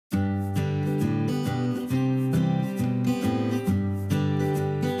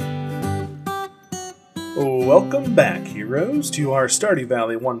Welcome back, heroes, to our Stardew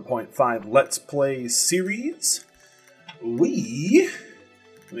Valley 1.5 Let's Play series. Let me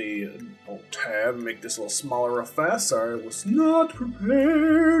tab, make this a little smaller real fast. Sorry, I was not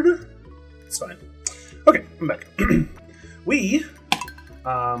prepared. It's fine. Okay, I'm back. We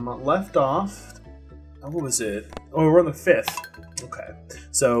left off. What was it? Oh, we're on the 5th. Okay,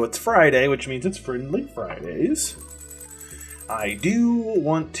 so it's Friday, which means it's Friendly Fridays. I do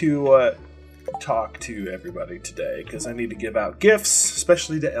want to talk to everybody today because I need to give out gifts,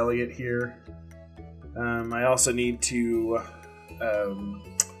 especially to Elliot here. I also need to.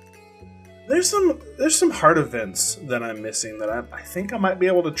 There's some heart events that I'm missing that I think I might be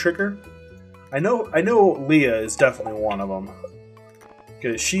able to trigger. I know Leah is definitely one of them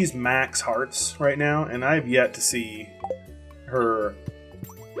because she's max hearts right now, and I've yet to see her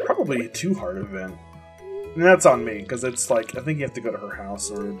probably a 2-heart event. And that's on me because it's like I think you have to go to her house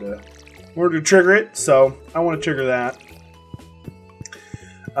in order to trigger it. So I want to trigger that.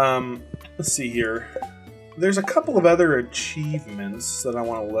 Let's see here. There's a couple of other achievements that I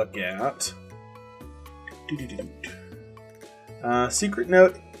want to look at. Secret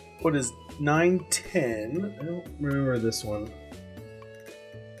note. What is 910? I don't remember this one.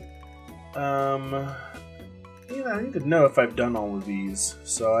 Yeah, I need to know if I've done all of these,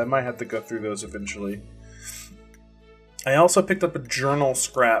 so I might have to go through those eventually. I also picked up a journal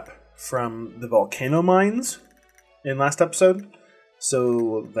scrap from the volcano mines in last episode,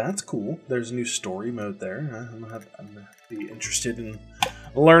 so that's cool. There's a new story mode there. I'm gonna be interested in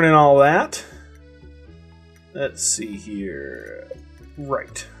learning all that. Let's see here.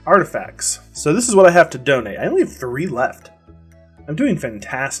 Right, artifacts. So this is what I have to donate. I only have 3 left. I'm doing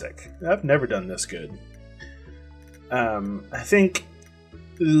fantastic. I've never done this good. I think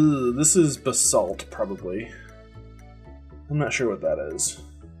this is basalt, probably. I'm not sure what that is.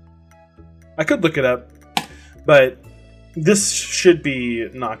 I could look it up, but this should be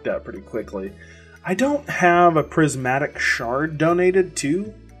knocked out pretty quickly. I don't have a prismatic shard donated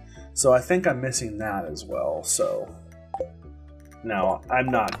to, so I think I'm missing that as well. So now I'm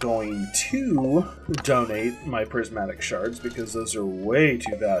not going to donate my prismatic shards because those are way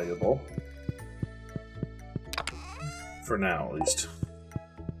too valuable. For now, at least.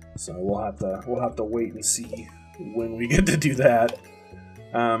 So we'll have to wait and see when we get to do that.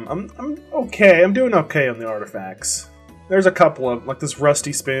 I'm okay. I'm doing okay on the artifacts. There's a couple of like this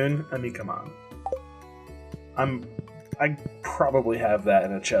rusty spoon. I mean, come on. I probably have that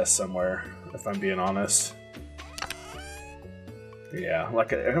in a chest somewhere, if I'm being honest. Yeah,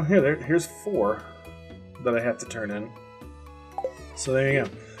 like here's 4 that I have to turn in. So there you go.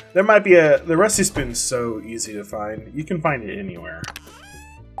 There might be the rusty spoon's so easy to find. You can find it anywhere.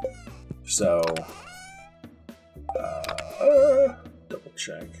 So double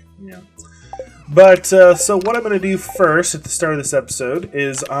check. Yeah. But so what I'm going to do first at the start of this episode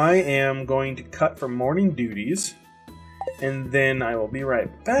is I am going to cut for morning duties, and then I will be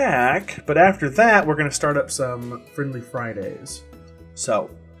right back. But after that, we're going to start up some Friendly Fridays. So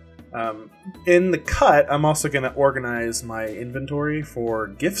in the cut, I'm also going to organize my inventory for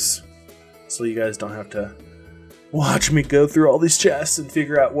gifts, so you guys don't have to watch me go through all these chests and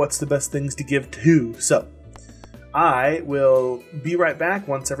figure out what's the best things to give to. So I will be right back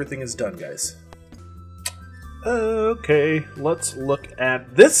once everything is done, guys. Okay, let's look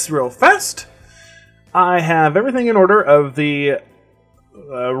at this real fast. I have everything in order of the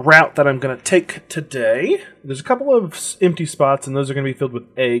route that I'm going to take today. There's a couple of empty spots, and those are going to be filled with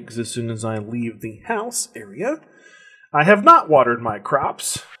eggs as soon as I leave the house area. I have not watered my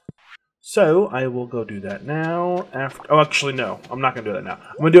crops, so I will go do that now. Oh, actually, no. I'm not going to do that now.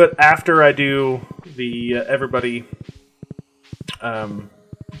 I'm going to do it after I do the everybody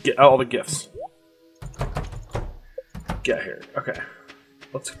get all the gifts. Get here. Okay.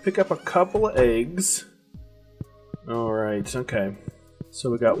 Let's pick up a couple of eggs. Alright, okay. So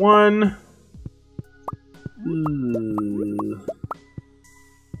we got 1.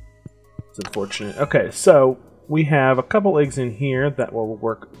 It's unfortunate. Okay, so we have a couple eggs in here that will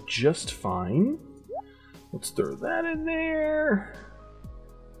work just fine. Let's throw that in there.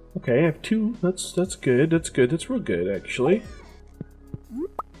 Okay, I have 2. That's good. That's good. That's real good, actually.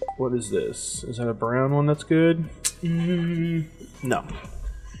 What is this? Is that a brown one that's good? No.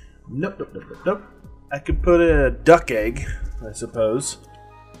 Nope. I could put a duck egg, I suppose.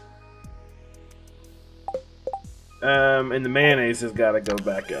 And the mayonnaise has got to go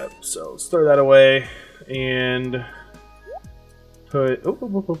back up. So let's throw that away and put.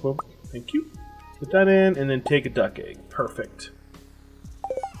 Oh, thank you. Put that in and then take a duck egg. Perfect.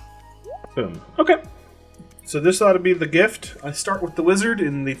 Boom. Okay. So this ought to be the gift. I start with the wizard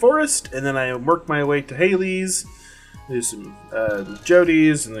in the forest, and then I work my way to Haley's, do some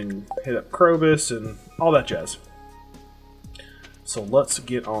Jody's, and then hit up Krobus and all that jazz. So let's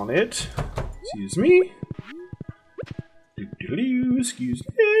get on it. Excuse me. Excuse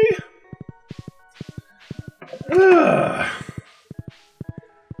me.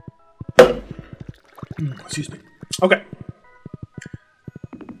 Excuse me. Okay.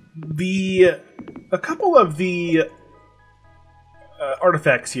 A couple of the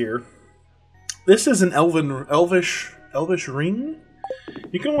artifacts here. This is an elvish ring.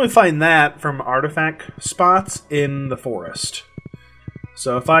 You can only find that from artifact spots in the forest.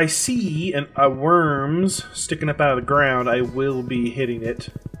 So if I see a worms sticking up out of the ground, I will be hitting it.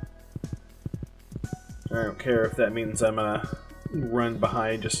 I don't care if that means I'm gonna run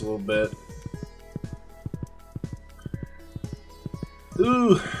behind just a little bit.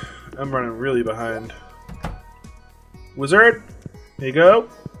 Ooh, I'm running really behind. Wizard, here you go.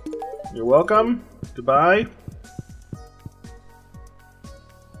 You're welcome. Goodbye.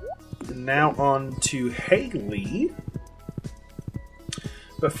 And now on to Haley.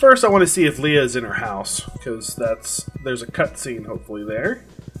 But first I want to see if Leah is in her house, because there's a cutscene hopefully there.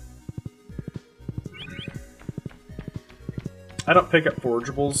 I don't pick up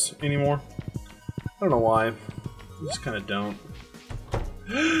forageables anymore. I don't know why. I just kind of don't.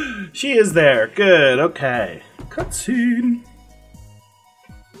 She is there. Good. Okay. Cutscene.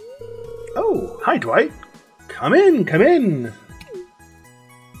 Oh, hi Dwight. Come in. Come in.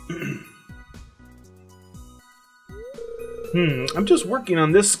 I'm just working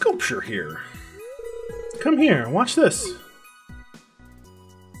on this sculpture here. Come here. Watch this.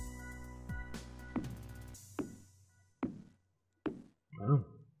 Wow.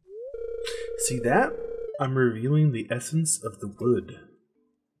 See that? I'm revealing the essence of the wood.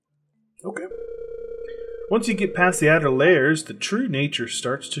 Okay. Once you get past the outer layers, the true nature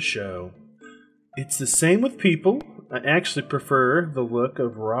starts to show. It's the same with people. I actually prefer the look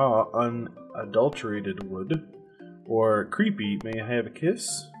of raw, unadulterated wood. Or creepy, may I have a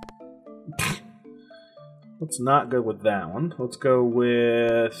kiss? Let's not go with that one. Let's go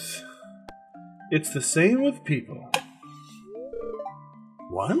with... It's the same with people.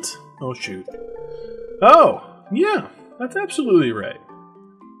 What? Oh, shoot. Oh, yeah, that's absolutely right.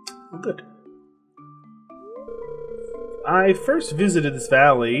 Good. I first visited this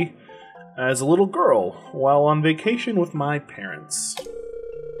valley as a little girl while on vacation with my parents.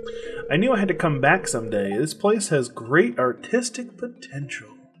 I knew I had to come back someday. This place has great artistic potential.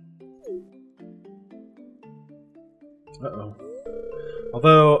 Uh-oh.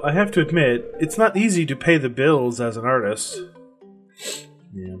 Although, I have to admit, it's not easy to pay the bills as an artist.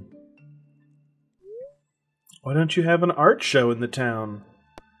 Yeah. Why don't you have an art show in the town?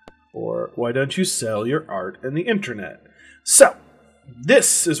 Or why don't you sell your art in the internet? So,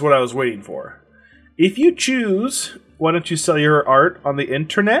 this is what I was waiting for. If you choose, why don't you sell your art on the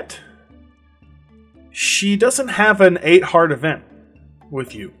internet? She doesn't have an 8-heart event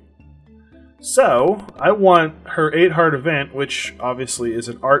with you. So, I want her 8-heart event, which obviously is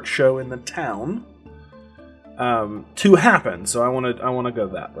an art show in the town, to happen. So I want to go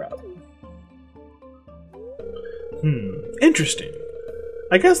that route. Interesting.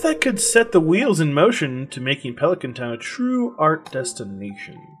 I guess that could set the wheels in motion to making Pelican Town a true art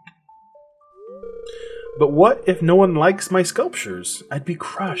destination. But what if no one likes my sculptures? I'd be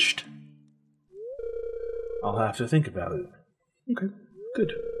crushed. I'll have to think about it. Okay,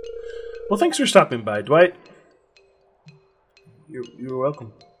 good. Well, thanks for stopping by, Dwight. You're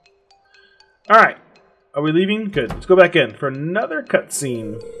welcome. Alright, are we leaving? Good, let's go back in for another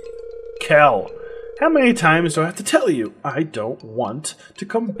cutscene. Kel, how many times do I have to tell you? I don't want to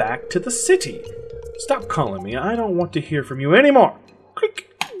come back to the city. Stop calling me. I don't want to hear from you anymore. Quick.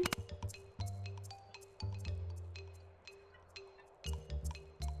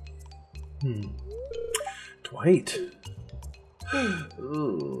 Dwight.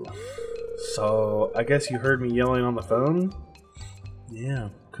 Ooh. So, I guess you heard me yelling on the phone? Yeah,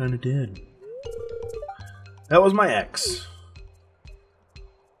 kinda did. That was my ex.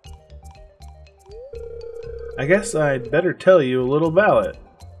 I guess I'd better tell you a little about it.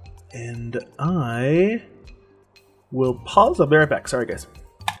 And I will pause. I'll be right back. Sorry, guys.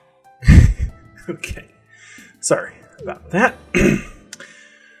 Okay. Sorry about that.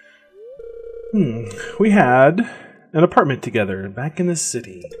 We had an apartment together back in the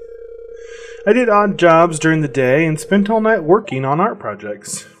city. I did odd jobs during the day and spent all night working on art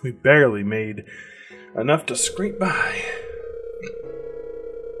projects. We barely made enough to scrape by.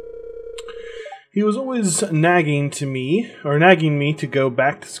 He was always nagging me to go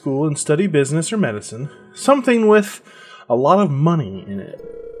back to school and study business or medicine, something with a lot of money in it.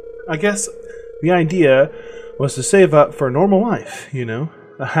 I guess the idea was to save up for a normal life, you know,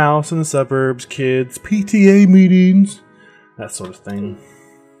 a house in the suburbs, kids, PTA meetings, that sort of thing.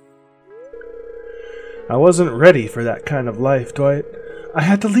 I wasn't ready for that kind of life, Dwight. I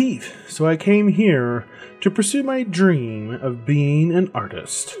had to leave, so I came here to pursue my dream of being an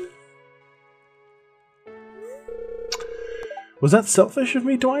artist. Was that selfish of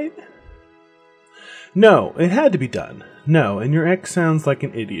me, Dwight? No, it had to be done. No, and your ex sounds like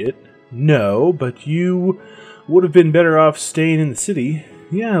an idiot. No, but you would have been better off staying in the city.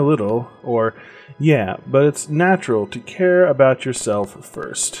 Yeah, a little. Or, yeah, but it's natural to care about yourself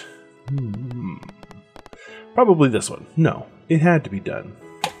first. Probably this one. No, it had to be done.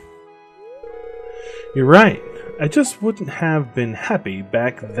 You're right. I just wouldn't have been happy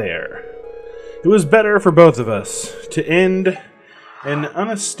back there. It was better for both of us to end an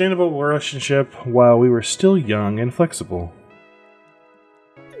unsustainable relationship while we were still young and flexible.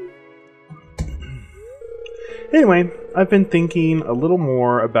 Anyway, I've been thinking a little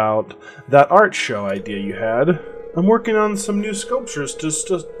more about that art show idea you had. I'm working on some new sculptures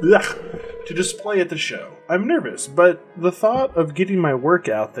to display at the show. I'm nervous, but the thought of getting my work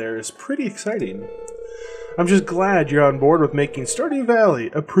out there is pretty exciting. I'm just glad you're on board with making Stardew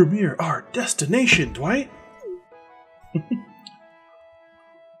Valley a premier art destination, Dwight.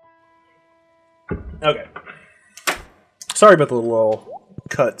 Okay. Sorry about the little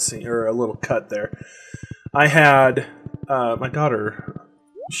cut scene, or a little cut there. I had my daughter,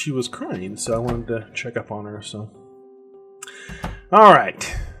 she was crying, so I wanted to check up on her, so.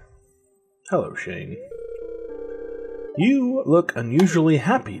 Alright. Hello, Shane. You look unusually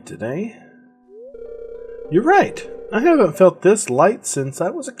happy today. You're right. I haven't felt this light since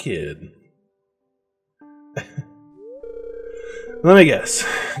I was a kid. Let me guess.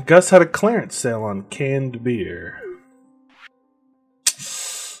 Gus had a clearance sale on canned beer.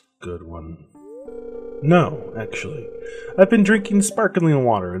 Good one. No, actually. I've been drinking sparkling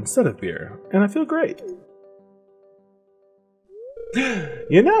water instead of beer, and I feel great.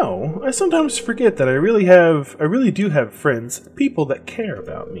 You know, I sometimes forget that I really do have friends, people that care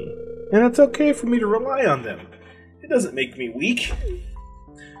about me. And it's okay for me to rely on them. It doesn't make me weak.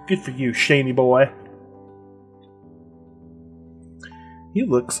 Good for you, Shaney boy. He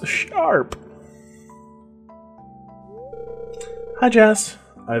looks sharp. Hi, Jess.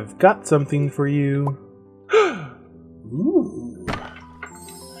 I've got something for you. Ooh.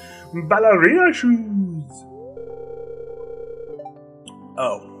 Ballerina shoes.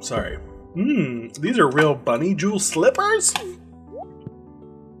 Oh, sorry. These are real bunny jewel slippers?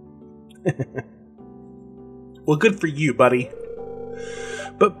 Well, good for you, buddy.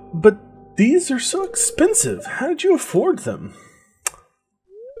 But these are so expensive. How did you afford them?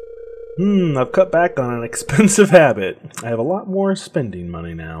 I've cut back on an expensive habit. I have a lot more spending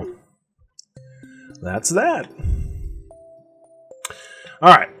money now. That's that.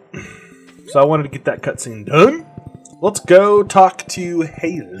 Alright. So I wanted to get that cutscene done. Let's go talk to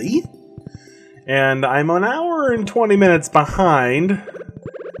Haley. And I'm an hour and 20 minutes behind.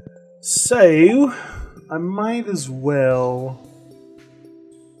 So I might as well...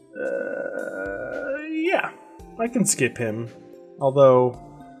 yeah. I can skip him. Although...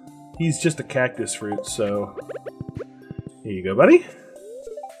 he's just a cactus fruit, so... here you go, buddy.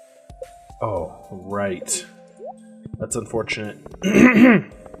 Oh, right. That's unfortunate.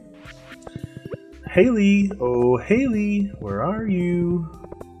 Haley! Oh, Haley! Where are you?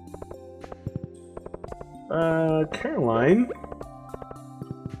 Caroline?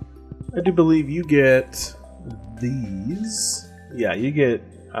 I do believe you get... these. Yeah, you get,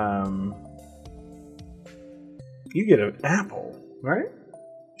 you get an apple, right?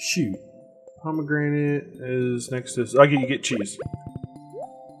 Shoot. Pomegranate is next to... okay, you get cheese.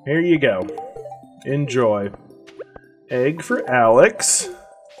 Here you go. Enjoy. Egg for Alex.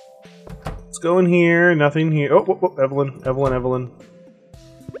 Let's go in here. Nothing here. Oh, Evelyn.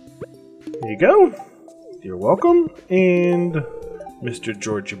 There you go. You're welcome. And Mr.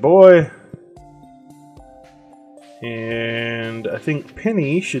 Jorgy boy. And I think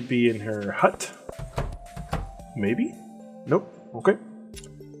Penny should be in her hut. Maybe? Nope. Okay.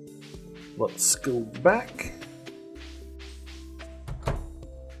 Let's go back.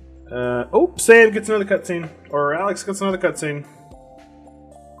 Oh, Sam gets another cutscene. Or Alex gets another cutscene.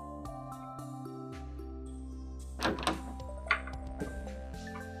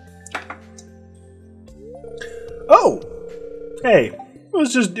 Oh! Hey, I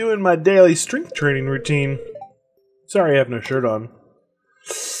was just doing my daily strength training routine. Sorry I have no shirt on.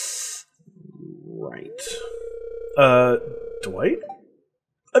 Dwight?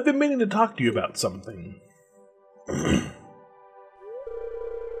 I've been meaning to talk to you about something.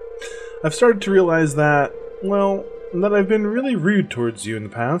 I've started to realize that, well, that I've been really rude towards you in the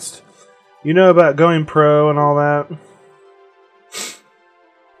past. You know about going pro and all that?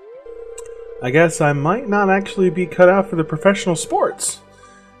 I guess I might not actually be cut out for the professional sports.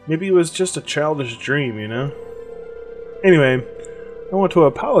 Maybe it was just a childish dream, you know? Anyway, I want to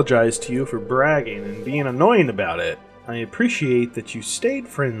apologize to you for bragging and being annoying about it. I appreciate that you stayed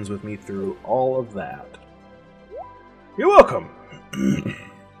friends with me through all of that. You're welcome!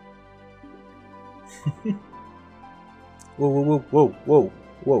 Whoa, whoa, whoa, whoa, whoa,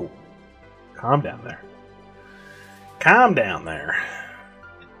 whoa. Calm down there. Calm down there.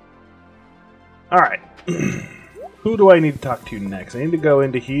 Alright. Who do I need to talk to next? I need to go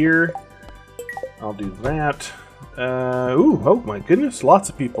into here. I'll do that. Ooh, oh my goodness, lots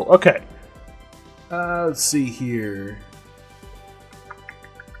of people. Okay. Let's see here.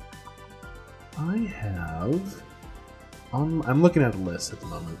 I have... I'm looking at a list at the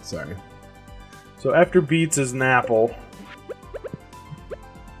moment, sorry. So after Beats is an apple.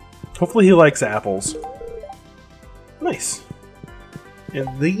 Hopefully he likes apples. Nice. And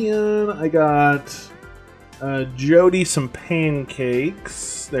then I got Jody some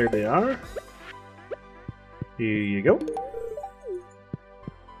pancakes. There they are. Here you go.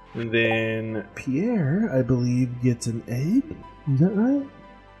 And then Pierre, I believe, gets an egg. Is that right?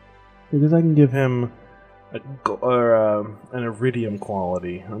 Because I can give him an iridium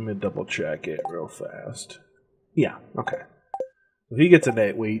quality. I'm gonna double check it real fast. Yeah, okay. So he gets an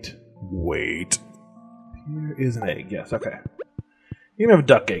egg. Wait. Pierre is an egg. Yes, okay. You can have a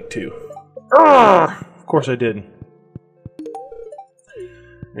duck egg too. Urgh! Of course I did.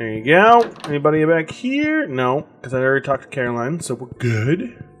 There you go. Anybody back here? No, because I already talked to Caroline, so we're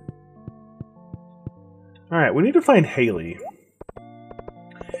good. Alright, we need to find Haley.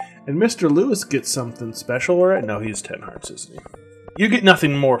 And Mr. Lewis gets something special, right? No, he's 10 hearts, isn't he? You get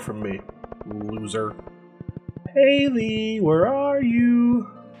nothing more from me, loser. Haley, where are you?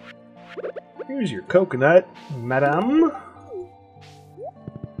 Here's your coconut, madame.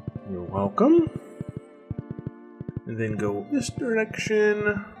 You're welcome. And then go this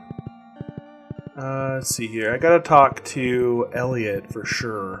direction. Let's see here. I gotta talk to Elliot for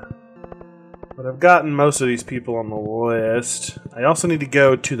sure. But I've gotten most of these people on the list. I also need to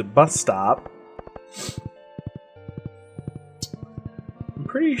go to the bus stop. I'm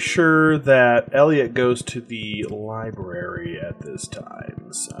pretty sure that Elliot goes to the library at this time,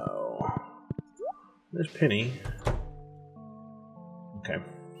 so... There's Penny. Okay.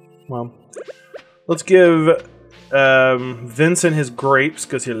 Well, let's give Vincent his grapes,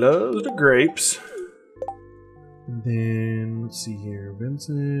 because he loves the grapes. And then, let's see here.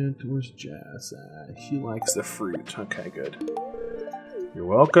 Vincent, where's Jazz at? He likes the fruit. Okay, good. You're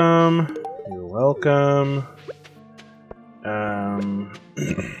welcome. You're welcome. I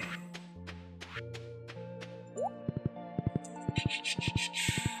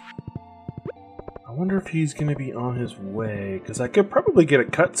wonder if he's going to be on his way, because I could probably get a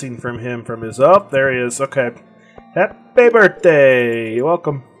cutscene from him from his... Oh, there he is. Okay. Happy birthday! You're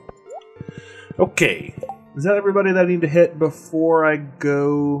welcome. Okay. Is that everybody that I need to hit before I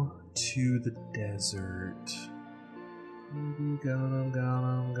go to the desert?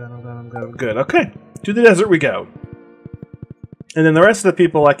 Good. Okay. To the desert we go. And then the rest of the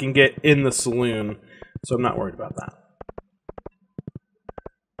people I can get in the saloon, so I'm not worried about that.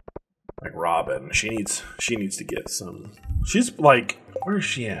 Like Robin, she needs to get some. She's like, where is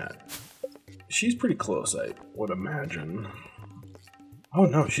she at? She's pretty close, I would imagine. Oh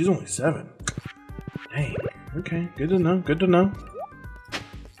no, she's only 7. Dang. Okay, good to know. Good to know.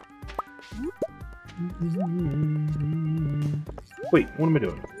 Wait, what am I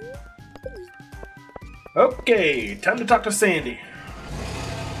doing? Okay, time to talk to Sandy.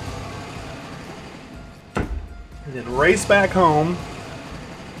 And then race back home.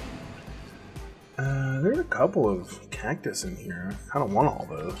 There are a couple of cactus in here. I kind of want all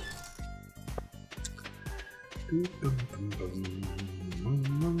those.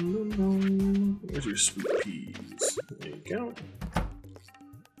 Where's your sweet peas? There you go.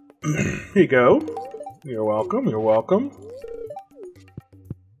 Here you go. You're welcome. You're welcome.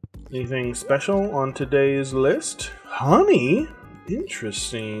 Anything special on today's list? Honey?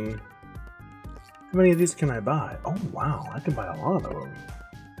 Interesting. How many of these can I buy? Oh, wow. I can buy a lot of them.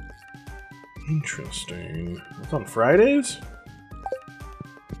 Interesting. It's on Fridays?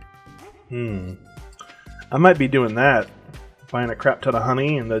 I might be doing that. Buying a crap ton of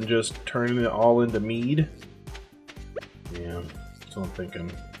honey and then just turning it all into mead. Yeah, that's what I'm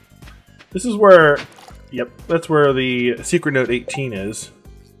thinking. This is where Yep, that's where the secret note 18 is.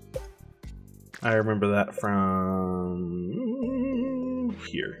 I remember that from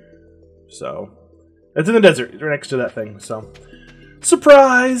here. So, it's in the desert. It's right next to that thing, so.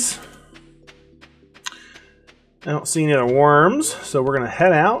 Surprise! I don't see any other worms, so we're gonna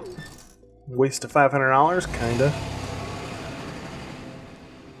head out. Waste of $500, kinda.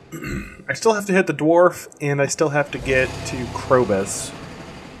 I still have to hit the dwarf, and I still have to get to Krobus.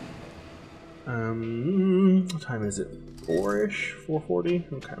 What time is it? 4-ish? 4:40?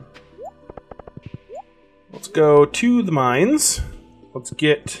 Okay. Let's go to the mines. Let's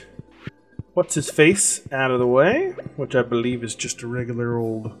get what's-his-face out of the way, which I believe is just a regular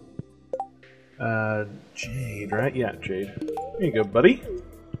old Jade, right? Yeah, Jade. There you go, buddy.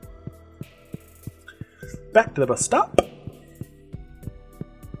 Back to the bus stop.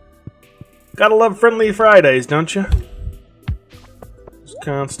 Gotta love Friendly Fridays, don't you? It's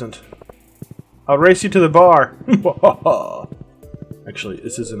constant. I'll race you to the bar. Actually,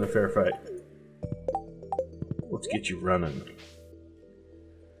 this isn't a fair fight. Let's get you running.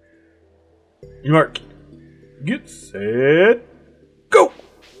 Mark. Get set. Go!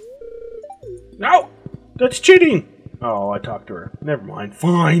 No! That's cheating! Oh, I talked to her. Never mind.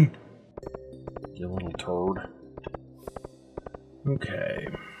 Fine. You little toad. Okay.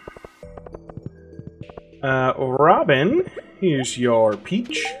 Robin, here's your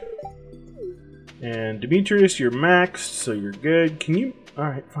peach. And Demetrius, you're maxed, so you're good. Can you...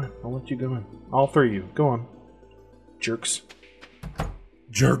 Alright, fine. I'll let you go in. All three of you. Go on. Jerks.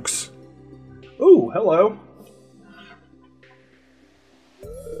 Jerks. Ooh, hello.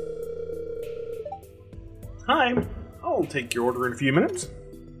 Hi. I'll take your order in a few minutes.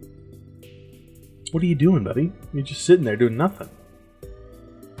 What are you doing, buddy? You're just sitting there doing nothing.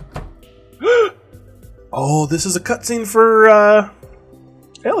 Oh, this is a cutscene for,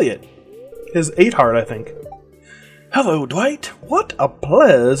 Elliot. His 8-heart, I think. Hello, Dwight. What a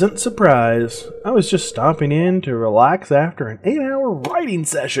pleasant surprise. I was just stopping in to relax after an 8-hour writing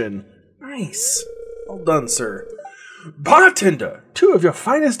session. Nice. Well done, sir. Bartender, 2 of your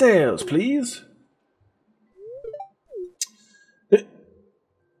finest ales, please.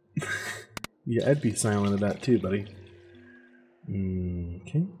 Yeah, I'd be silent at that too, buddy.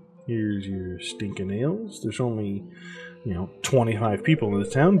 Okay. Here's your stinking ales. There's only, 25 people in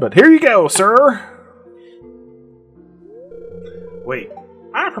this town, but here you go, sir! Wait,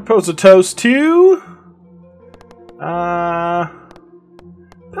 I propose a toast to...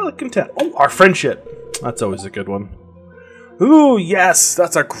 Pelican Town. Oh, our friendship. That's always a good one. Ooh, yes,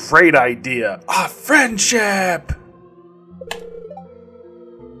 that's a great idea. Our friendship!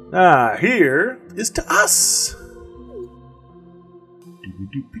 Here is to us.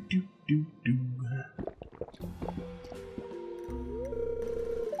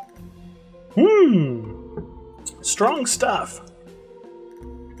 Strong stuff.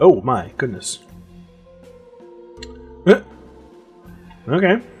 Oh my goodness.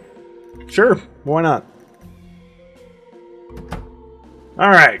 Okay. Sure, why not?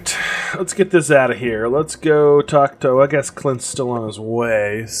 Alright, let's get this out of here. Let's go talk to... I guess Clint's still on his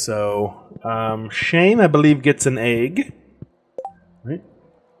way, so... Shane, I believe, gets an egg. Right?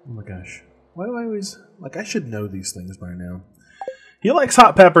 Oh my gosh. Why do I always... Like, I should know these things by now. He likes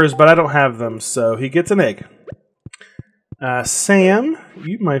hot peppers, but I don't have them, so he gets an egg. Sam,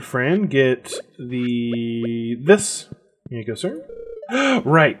 you, my friend, get this. Here you go, sir.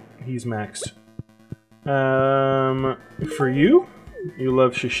 Right, he's maxed. For you, you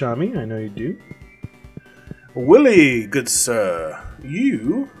love Shishami, I know you do. Willie, good sir,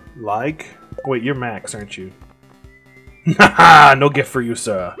 you like... Wait, you're max, aren't you? Haha, no gift for you,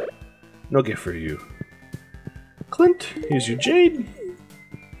 sir. No gift for you. Clint, here's your jade.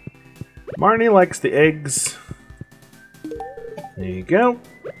 Marnie likes the eggs. There you go.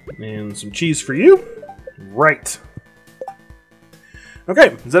 And some cheese for you. Right.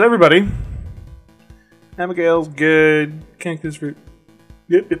 Okay, is that everybody? Abigail's good. Cactus fruit.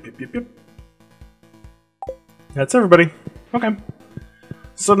 Yep. That's everybody. Okay.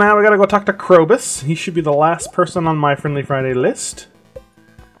 So now we gotta go talk to Krobus. He should be the last person on my Friendly Friday list.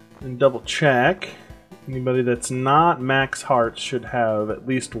 And double check. Anybody that's not max hearts should have at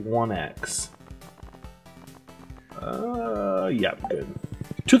least 1x. Yeah, good.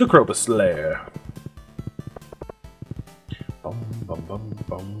 To the Krobus lair.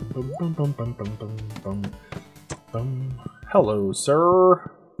 Hello,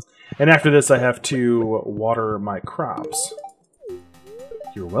 sir. And after this, I have to water my crops.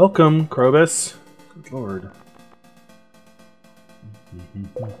 You're welcome, Krobus. Good lord.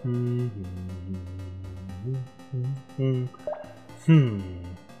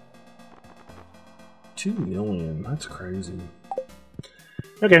 2 million. That's crazy.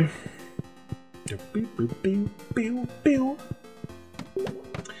 Okay.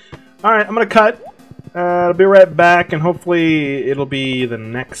 Alright, I'm gonna cut. I'll be right back, and hopefully it'll be the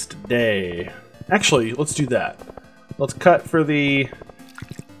next day. Actually, let's do that. Let's cut for the...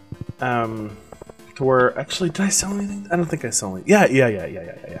 to where... Actually, did I sell anything? I don't think I sold anything. Yeah.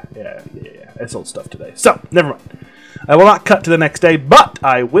 I sold stuff today. So, never mind. I will not cut to the next day, but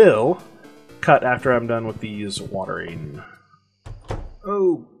I will cut after I'm done with these watering.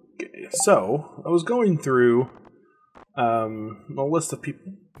 Okay, so I was going through a list of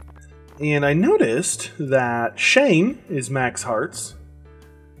people, and I noticed that Shane is max hearts,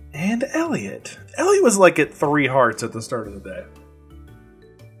 and Elliot. Elliot was like at 3 hearts at the start of the day.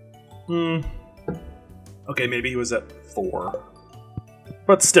 Okay, maybe he was at 4,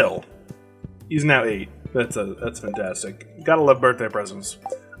 but still, he's now 8. That's fantastic. Gotta love birthday presents.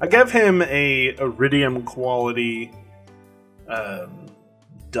 I gave him a iridium quality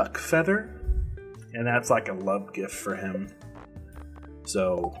duck feather, and that's like a love gift for him.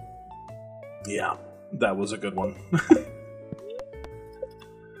 So, yeah, that was a good one.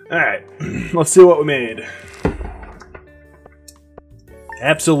 Alright, let's see what we made.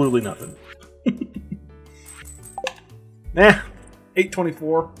 Absolutely nothing.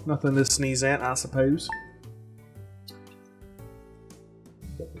 824. Nothing to sneeze at, I suppose.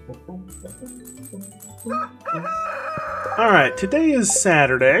 Alright, today is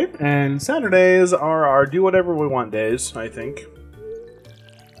Saturday, and Saturdays are our do whatever we want days, I think.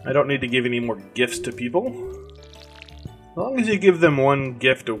 I don't need to give any more gifts to people. As long as you give them 1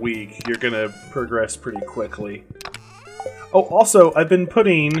 gift a week, you're gonna progress pretty quickly. Oh, also, I've been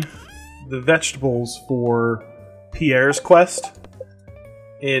putting the vegetables for Pierre's quest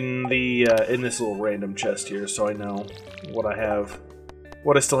in the in this little random chest here, so I know what I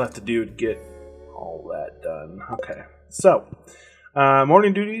still have to do to get all that done. Okay, so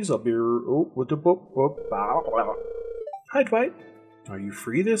morning duties. I'll be. Hi, Dwight. Are you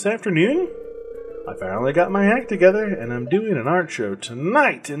free this afternoon? I finally got my act together, and I'm doing an art show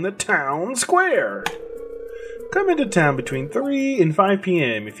tonight in the town square. Come into town between 3 and 5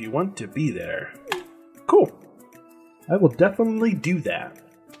 p.m. if you want to be there. Cool. I will definitely do that.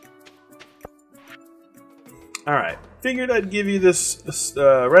 Alright, figured I'd give you this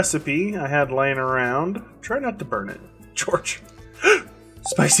recipe I had laying around. Try not to burn it. George.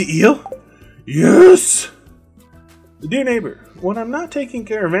 Spicy eel? Yes! Dear neighbor, when I'm not taking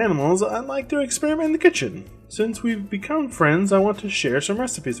care of animals, I like to experiment in the kitchen. Since we've become friends, I want to share some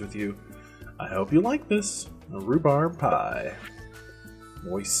recipes with you. I hope you like this. A rhubarb pie.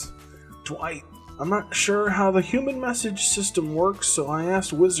 Voice. Dwight, I'm not sure how the human message system works, so I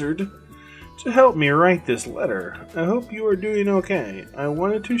asked Wizard to help me write this letter. I hope you are doing okay. I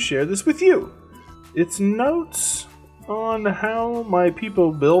wanted to share this with you. It's notes on how my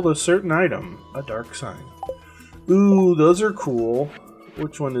people build a certain item. A dark sign. Ooh, those are cool.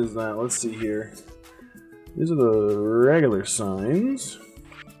 Which one is that? Let's see here. These are the regular signs.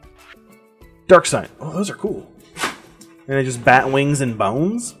 Dark sign. Oh, those are cool. And they just bat wings and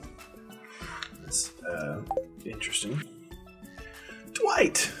bones? That's interesting.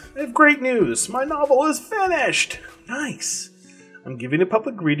 Dwight! I have great news. My novel is finished. Nice. I'm giving a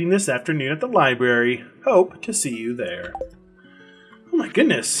public reading this afternoon at the library. Hope to see you there. Oh my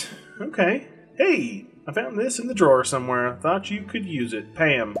goodness. Okay. Hey, I found this in the drawer somewhere. Thought you could use it.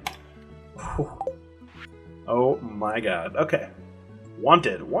 Pam. Whew. Oh my god. Okay.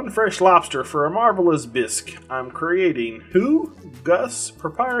 Wanted. 1 fresh lobster for a marvelous bisque I'm creating. Who? Gus,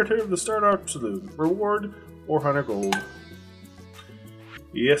 proprietor of the Stardrops Saloon. Reward 400 gold.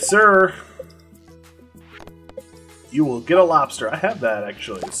 Yes, sir. You will get a lobster. I have that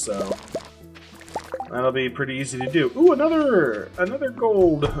actually, so that'll be pretty easy to do. Ooh, another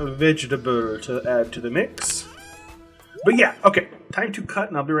gold vegetable to add to the mix. But yeah, okay. Time to cut,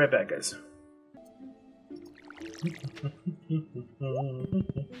 and I'll be right back, guys.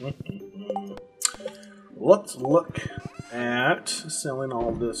 Let's look at selling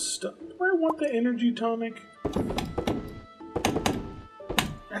all this stuff. Do I want the energy tonic?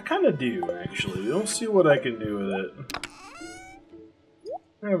 I kind of do, actually. We'll see what I can do with it.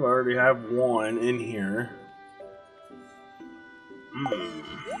 I already have 1 in here.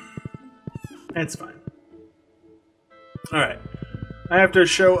 That's fine. Alright. I have to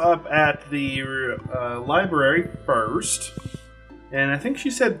show up at the library first. And I think she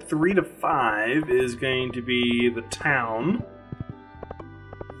said 3 to 5 is going to be the town.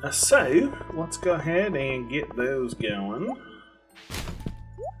 So, let's go ahead and get those going.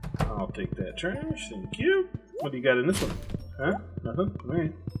 I'll take that trash, thank you. What do you got in this one? Huh? Nothing?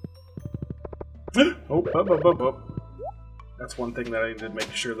 Alright. Oh. That's one thing that I need to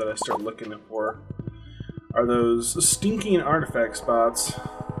make sure that I start looking for. Are those stinking artifact spots.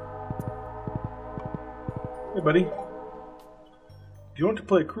 Hey, buddy. If you want to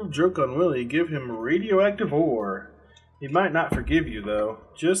play a cruel joke on Willie, give him radioactive ore. He might not forgive you, though.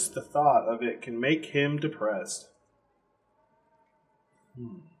 Just the thought of it can make him depressed.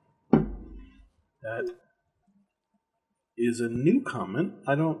 That is a new comment.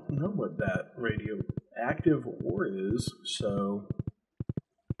 I don't know what that radioactive ore is, so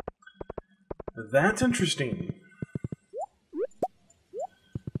that's interesting.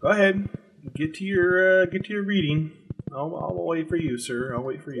 Go ahead, get to your reading. I'll wait for you, sir. I'll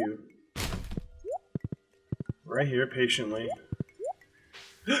wait for you. Right here, patiently.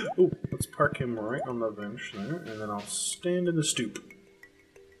 Oh, let's park him right on the bench there, and then I'll stand in the stoop.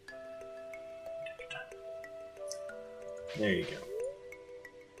 There you go.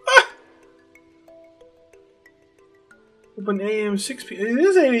 Ah! Open AM 6 p.m. It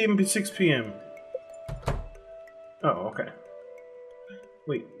is 8 AM 6 p.m. Oh, okay.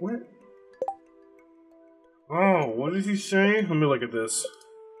 Wait, what? Oh, what did he say? Let me look at this.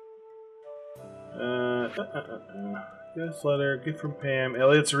 This letter, gift from Pam.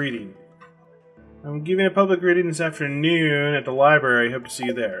 Elliot's reading. I'm giving a public reading this afternoon at the library. Hope to see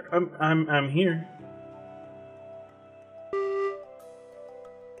you there. I'm here.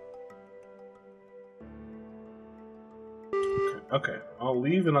 Okay, I'll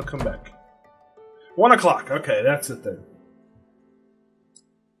leave and I'll come back. 1 o'clock. Okay, that's it then.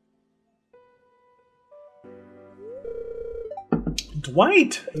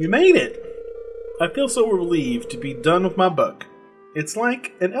 Dwight, you made it. I feel so relieved to be done with my book. It's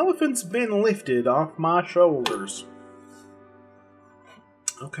like an elephant's been lifted off my shoulders.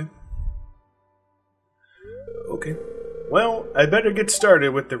 Okay. Okay. Well, I better get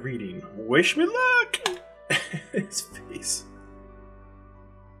started with the reading. Wish me luck! His face.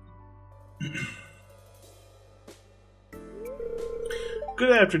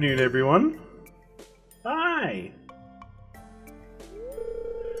 Good afternoon, everyone. Hi.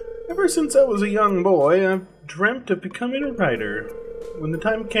 Ever since I was a young boy, I've dreamt of becoming a writer. When the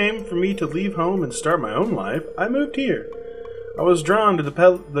time came for me to leave home and start my own life, I moved here. I was drawn to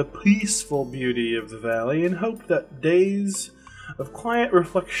the peaceful beauty of the valley and hoped that days of quiet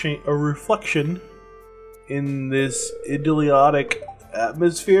reflection in this idyllic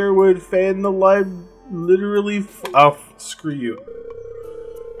atmosphere would fan the light literally. Oh, screw you.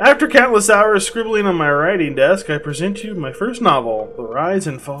 After countless hours scribbling on my writing desk, I present you my first novel, The Rise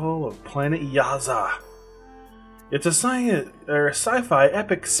and Fall of Planet Yaza. It's a sci-fi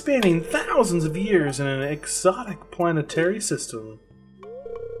epic spanning thousands of years in an exotic planetary system.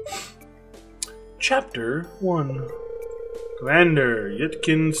 Chapter 1. Commander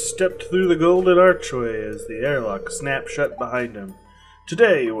Yitkin stepped through the golden archway as the airlock snapped shut behind him.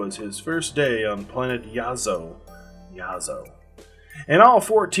 Today was his first day on planet Yazo. And all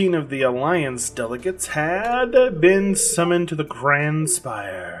 14 of the Alliance delegates had been summoned to the Grand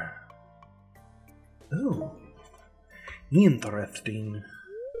Spire. Oh, interesting.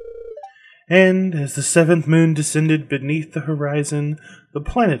 And as the seventh moon descended beneath the horizon, the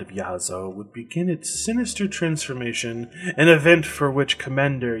planet of Yazo would begin its sinister transformation, an event for which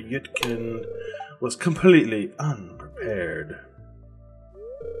Commander Yutkin was completely unprepared.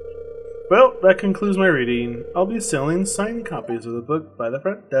 Well, that concludes my reading. I'll be selling signed copies of the book by the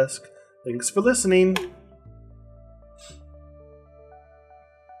front desk. Thanks for listening.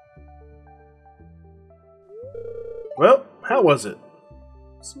 Well, how was it?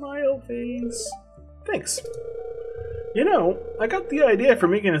 Smile face. Thanks. You know, I got the idea for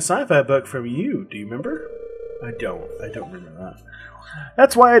making a sci-fi book from you. Do you remember? I don't remember that.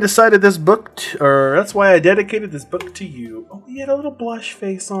 That's why I decided this book, that's why I dedicated this book to you. Oh, you had a little blush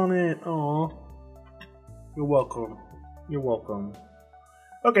face on it. Aw. You're welcome. You're welcome.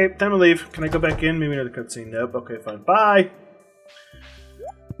 Okay, time to leave. Can I go back in? Maybe another cutscene. Nope. Okay, fine. Bye.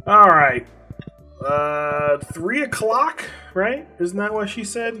 Alright. 3 o'clock, right? Isn't that what she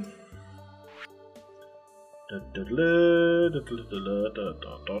said?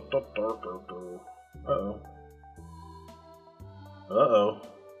 Uh-oh. Uh-oh.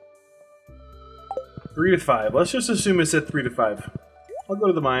 3 to 5. Let's just assume it said 3 to 5. I'll go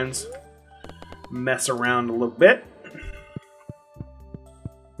to the mines. Mess around a little bit.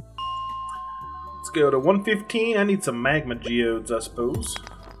 Let's go to 115. I need some magma geodes, I suppose.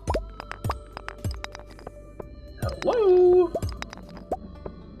 Hello?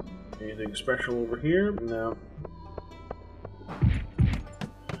 Anything special over here? No.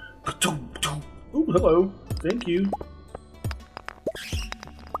 Oh, hello. Thank you.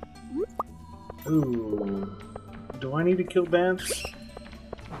 Ooh. Do I need to kill bats?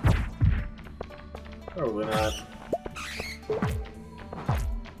 Probably not.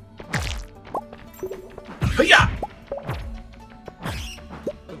 Hiya!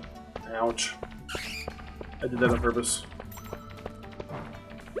 Ouch. I did that on purpose.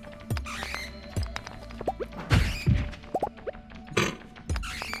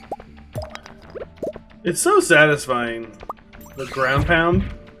 It's so satisfying. The ground pound.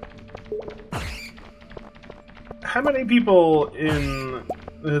 How many people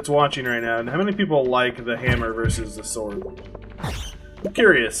that's watching right now, and how many people like the hammer versus the sword? I'm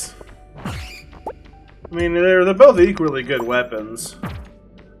curious. I mean, they're both equally good weapons.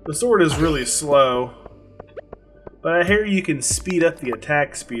 The sword is really slow, but I hear you can speed up the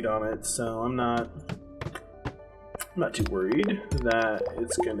attack speed on it, so I'm not too worried that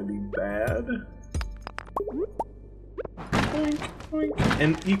it's gonna be bad. Boink, boink.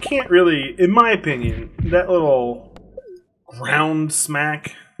 And you can't really, in my opinion, that little ground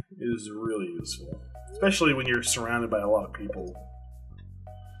smack is really useful, especially when you're surrounded by a lot of people.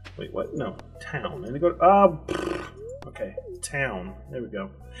 Wait, what? No, town. And they go. Okay, town. There we go.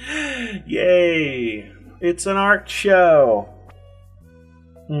 Yay! It's an art show.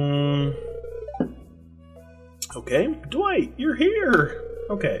 Okay, Dwight, you're here.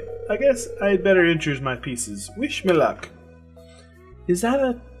 Okay, I guess I'd better introduce my pieces. Wish me luck. Is that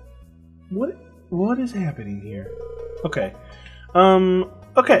a... What is happening here? Okay.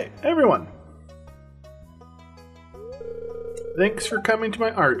 Okay, everyone. Thanks for coming to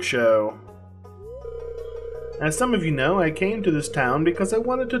my art show. As some of you know, I came to this town because I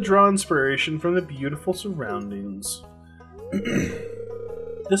wanted to draw inspiration from the beautiful surroundings.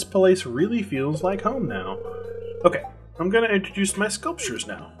 This place really feels like home now. Okay, I'm gonna introduce my sculptures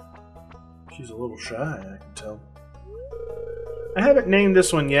now. She's a little shy, I can tell. I haven't named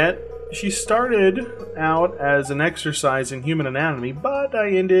this one yet. She started out as an exercise in human anatomy, but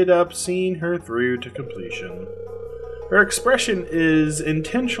I ended up seeing her through to completion. Her expression is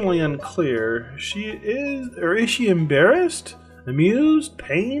intentionally unclear. Is she embarrassed? Amused?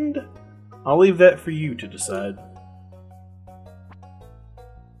 Pained? I'll leave that for you to decide.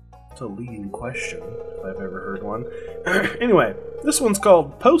 It's a leading question, if I've ever heard one. Anyway, this one's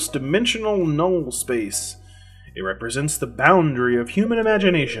called Post-Dimensional Null Space. It represents the boundary of human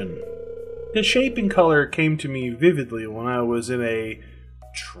imagination. The shape and color came to me vividly when I was in a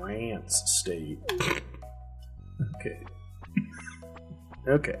trance state. Okay.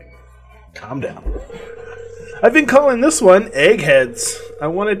 Okay. Calm down. I've been calling this one Eggheads. I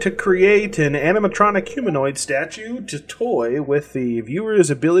wanted to create an animatronic humanoid statue to toy with the viewer's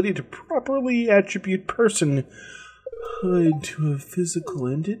ability to properly attribute personhood to a physical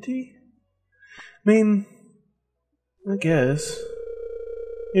entity. I mean, I guess.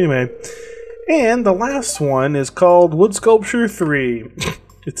 Anyway. And the last one is called Wood Sculpture 3.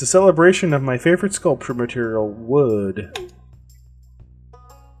 It's a celebration of my favorite sculpture material, wood.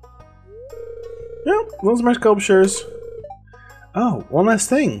 Yep, those are my sculptures. Oh, one last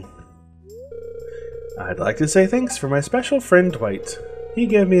thing. I'd like to say thanks for my special friend Dwight. He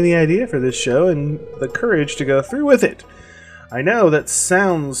gave me the idea for this show and the courage to go through with it. I know that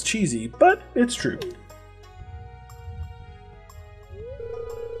sounds cheesy, but it's true.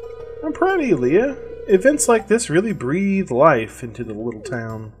 I'm proud of you, Leah. Events like this really breathe life into the little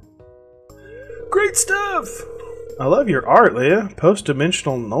town. Great stuff! I love your art, Leah.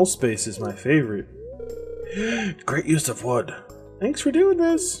 Post-dimensional null space is my favorite. Great use of wood. Thanks for doing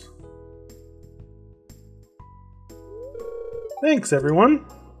this. Thanks, everyone.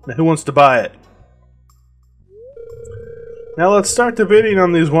 Now, who wants to buy it? Now let's start the bidding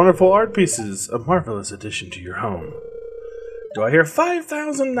on these wonderful art pieces. A marvelous addition to your home. Do I hear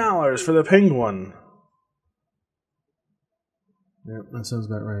 $5,000 for the penguin? Yep, that sounds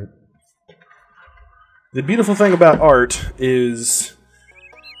about right. The beautiful thing about art is,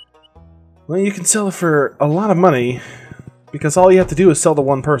 well, you can sell it for a lot of money because all you have to do is sell to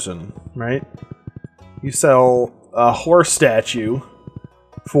one person, right? You sell a horse statue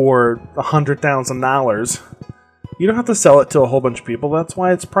for $100,000. You don't have to sell it to a whole bunch of people. That's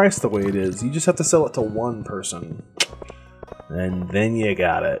why it's priced the way it is. You just have to sell it to one person. And then you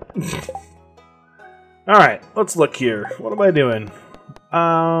got it. Alright, let's look here. What am I doing?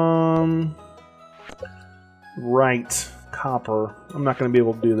 Right. Copper. I'm not going to be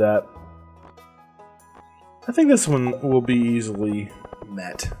able to do that. I think this one will be easily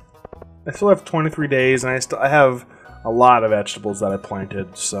met. I still have 23 days, and I have a lot of vegetables that I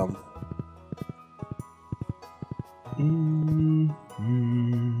planted, so...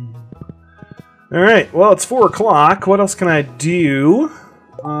 Alright, well, it's 4 o'clock. What else can I do?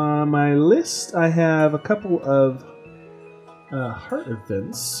 my list, I have a couple of heart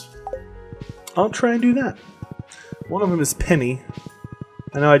events. I'll try and do that. One of them is Penny.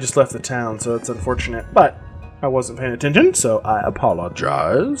 I know I just left the town, so it's unfortunate, but I wasn't paying attention, so I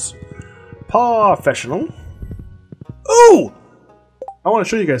apologize. Professional. Ooh! I want to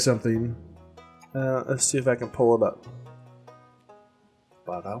show you guys something. Let's see if I can pull it up.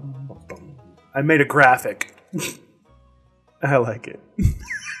 I made a graphic. I like it.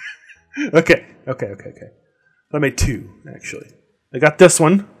 Okay. I made two, actually. I got this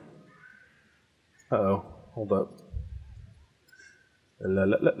one. Uh-oh. Hold up.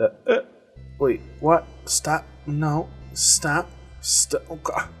 Wait, what? Stop. No. Stop. Stop. Oh,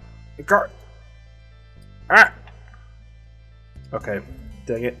 God. Ah! Okay.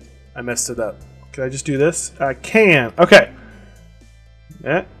 Dang it. I messed it up. Can I just do this? I can. Okay.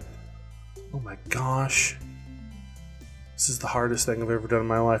 Yeah. Oh my gosh. This is the hardest thing I've ever done in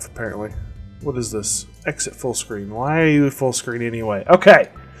my life, apparently. What is this? Exit full screen. Why are you full screen anyway? Okay.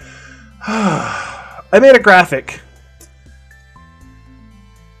 I made a graphic.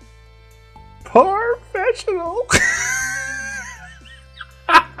 Professional.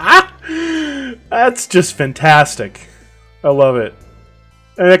 That's just fantastic. I love it.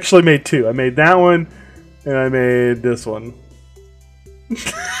 I actually made two. I made that one, and I made this one.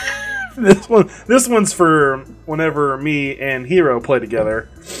 This one's for whenever me and Hero play together,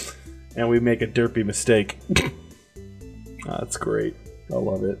 and we make a derpy mistake. That's great. I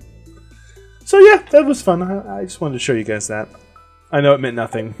love it. So yeah, that was fun. I just wanted to show you guys that. I know it meant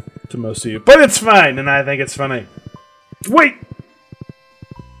nothing to most of you, but it's fine, and I think it's funny. Wait!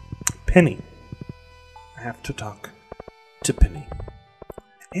 Penny. I have to talk to Penny.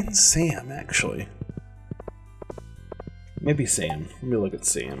 And Sam, actually. Maybe Sam. Let me look at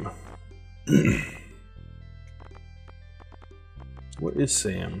Sam. Where is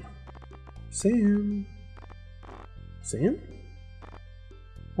Sam? Sam? Sam?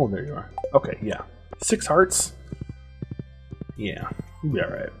 Oh, there you are. Okay, yeah. 6 hearts? Yeah, you'll be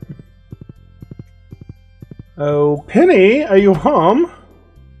alright. Oh, Penny, are you home?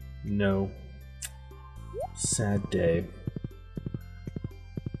 No. Sad day.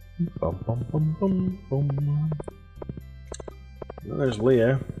 Bum, bum, bum, bum, bum. Well, there's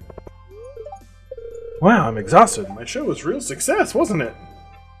Leah. Wow, I'm exhausted. My show was a real success, wasn't it?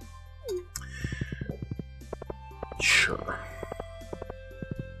 Sure.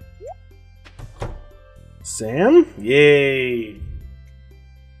 Sam? Yay!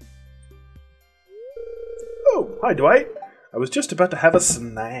 Oh, hi Dwight. I was just about to have a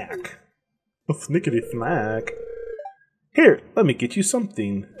snack. A snickety snack. Here, let me get you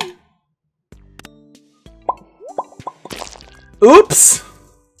something. Oops!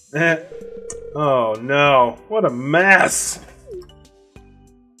 Oh no, what a mess!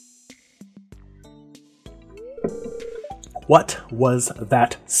 What was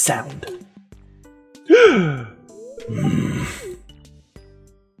that sound? You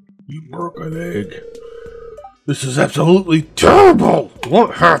broke an egg. This is absolutely terrible!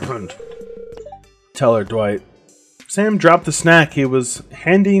 What happened? Tell her, Dwight. Sam dropped the snack. He was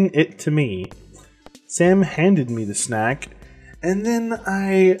handing it to me. Sam handed me the snack, and then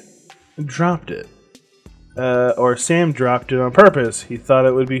I dropped it. Or Sam dropped it on purpose. He thought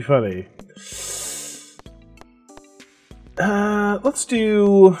it would be funny. Let's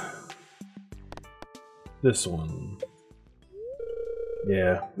do this one.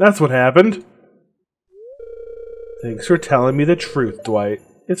 Yeah, that's what happened. Thanks for telling me the truth, Dwight.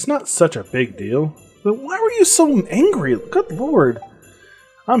 It's not such a big deal. But why were you so angry? Good lord.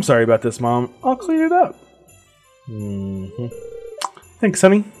 I'm sorry about this, Mom. I'll clean it up. Thanks,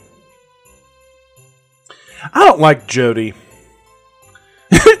 honey. I don't like Jody.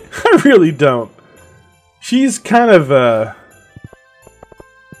 I really don't. She's kind of,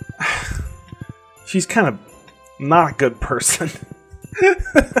 she's kind of not a good person.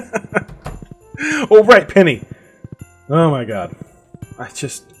 Oh, right, Penny. Oh, my God.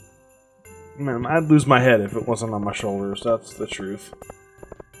 Man, I'd lose my head if it wasn't on my shoulders. That's the truth.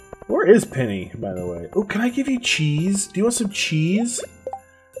 Where is Penny, by the way? Oh, can I give you cheese? Do you want some cheese?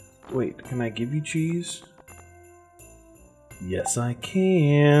 Wait, can I give you cheese? Yes, I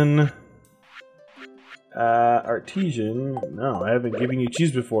can. Artesian. No, I haven't given you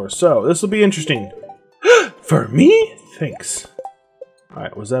cheese before. So, this will be interesting. For me? Thanks.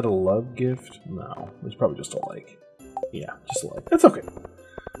 Alright, was that a love gift? No, it was probably just a like. Yeah, just a like. That's okay.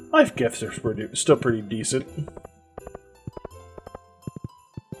 Life gifts are still pretty decent.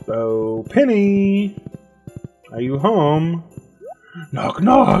 So, Penny, are you home? Knock,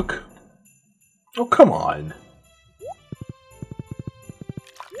 knock. Oh, come on.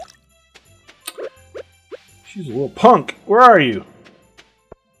 She's a little punk. Where are you?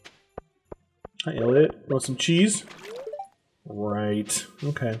 Hi, Elliot. Want some cheese? Right.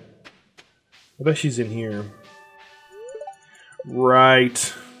 Okay. I bet she's in here.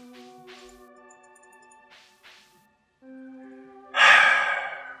 Right.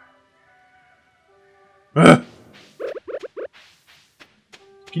 Can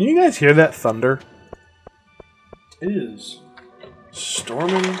you guys hear that thunder? It is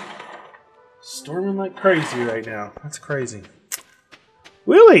storming like crazy right now. That's crazy.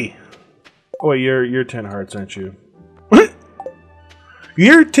 Willie! Oh wait, you're 10 hearts, aren't you?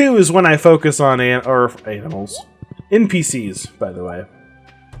 Year 2 is when I focus on animals. NPCs, by the way.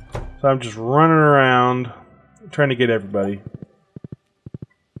 So I'm just running around trying to get everybody.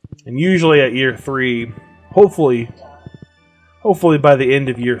 And usually at year 3, hopefully by the end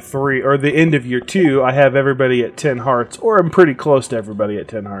of year 3 or the end of year 2, I have everybody at 10 hearts, or I'm pretty close to everybody at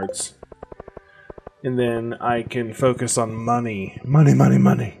 10 hearts. And then I can focus on money. Money.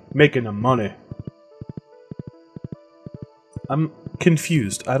 Making the money. I'm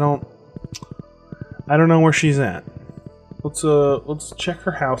confused. I don't know where she's at. Let's check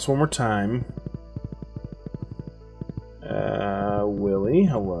her house one more time. Willie,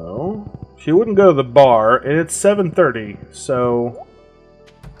 hello. She wouldn't go to the bar, and it's 7:30, so...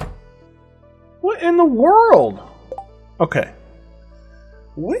 What in the world? Okay.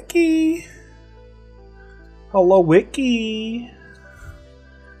 Wiki! Hello, Wiki!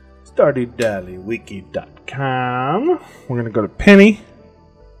 StardewValleyWiki.com. We're gonna go to Penny.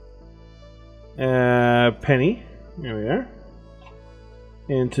 Penny. There we are.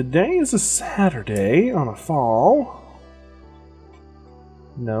 And today is a Saturday on a fall.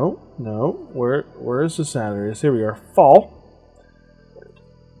 No. Where is the Saturdays? Here we are. Fall.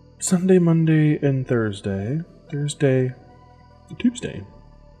 Sunday, Monday, and Thursday. Thursday, Tuesday.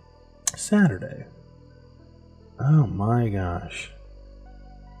 Saturday. Oh my gosh.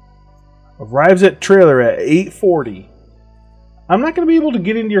 Arrives at trailer at 8:40. I'm not going to be able to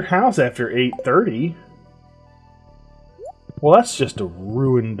get into your house after 8:30. Well, that's just a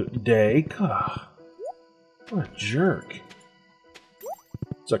ruined day. God, what a jerk.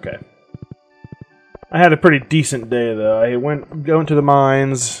 It's okay. I had a pretty decent day, though. I went to the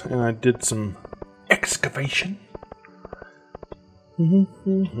mines, and I did some excavation.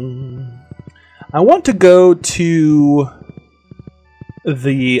 I want to go to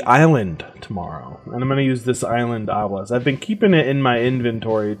the island tomorrow, and I'm going to use this island obelisk. I've been keeping it in my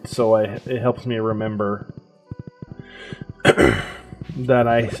inventory, so it helps me remember that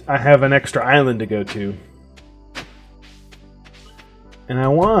I have an extra island to go to. And I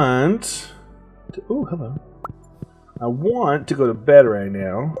want to... Oh, hello. I want to go to bed right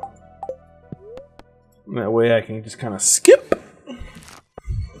now. That way I can just kind of skip.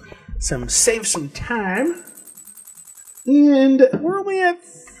 Save some time. And we're only at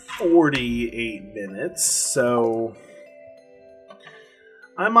 48 minutes, so...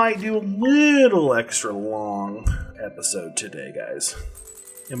 I might do a little extra long episode today, guys.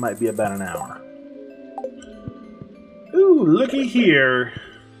 It might be about an hour. Ooh, looky here.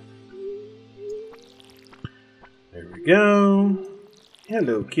 There we go.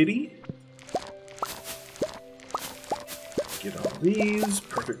 Hello, kitty. Get all these.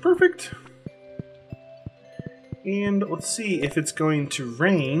 Perfect. And let's see if it's going to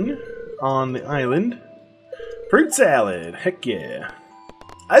rain on the island. Fruit salad. Heck yeah.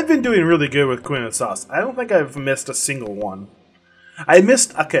 I've been doing really good with quinoa sauce. I don't think I've missed a single one. I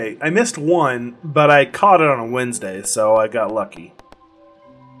missed one, but I caught it on a Wednesday, so I got lucky.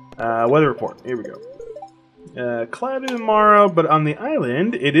 Weather report. Here we go. Cloudy tomorrow, but on the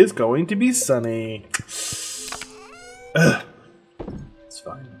island, it is going to be sunny. Ugh. It's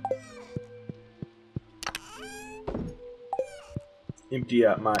fine. Empty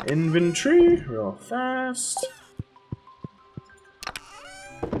out my inventory real fast.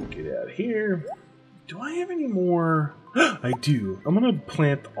 Get out of here. Do I have any more? I do. I'm going to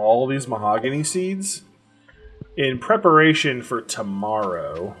plant all these mahogany seeds in preparation for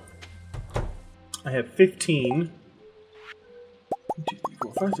tomorrow. I have 15. 1, 2, 3,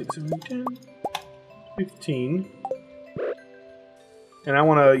 4, 5, 6, 7, 8, 10. 15. And I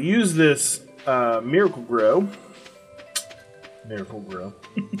want to use this Miracle Grow.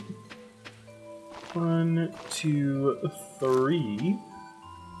 1, 2, 3,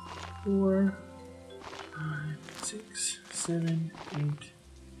 4, 5, 6, 7, 8,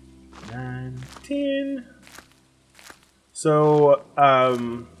 9, 10. So, I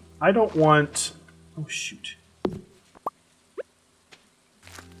don't want... Oh, shoot.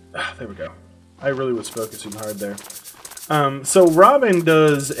 There we go. I really was focusing hard there. So Robin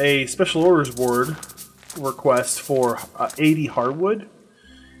does a special orders board request for 80 hardwood,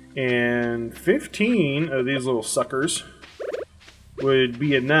 and 15 of these little suckers would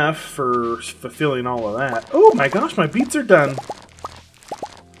be enough for fulfilling all of that. Oh my gosh, my beets are done.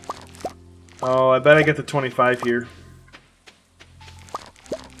 Oh, I bet I get the 25 here.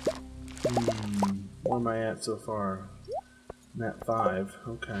 Where am I at so far? I'm at 5.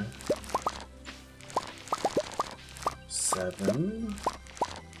 Okay. 7.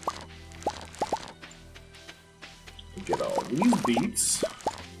 Get all these beets.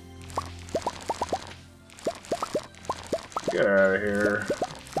 Get out of here.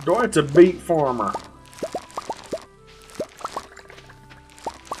 Dwight's a beet farmer.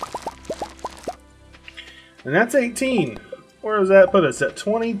 And that's 18. Where does that put us? At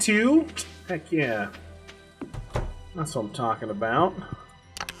 22? Heck yeah. That's what I'm talking about.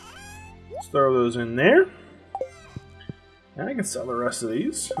 Let's throw those in there. And I can sell the rest of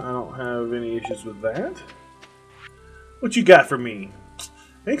these. I don't have any issues with that. What you got for me?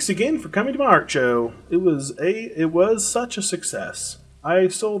 Thanks again for coming to my art show. It was such a success. I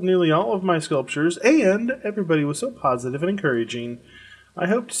sold nearly all of my sculptures, and everybody was so positive and encouraging. I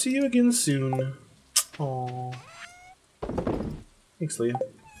hope to see you again soon. Aww. Thanks, Leah.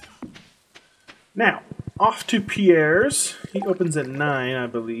 Now, off to Pierre's. He opens at 9, I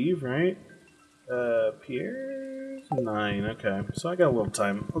believe, right? Pierre's 9. Okay, so I got a little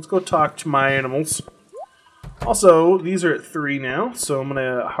time. Let's go talk to my animals. Also, these are at 3 now, so I'm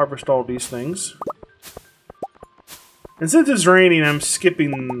gonna harvest all these things. And since it's raining, I'm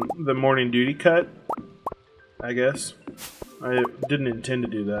skipping the morning duty cut, I guess. I didn't intend to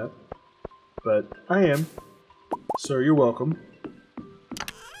do that, but I am. So you're welcome.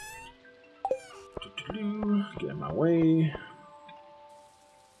 Get in my way.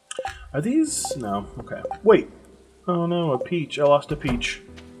 Are these? No. Okay. Wait. Oh no, a peach. I lost a peach.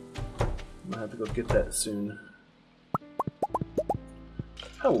 I'm gonna have to go get that soon.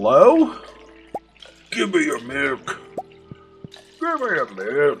 Hello? Give me your milk. Give me your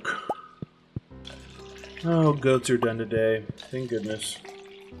milk. Oh, goats are done today. Thank goodness.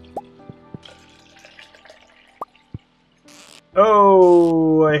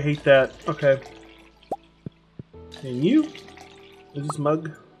 Oh, I hate that. Okay. And you? Is this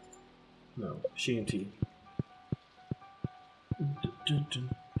mug? No, shanty.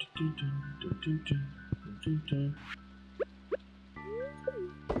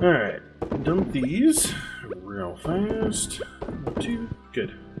 Alright, dump these real fast. 2,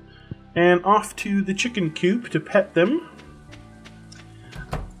 good. And off to the chicken coop to pet them.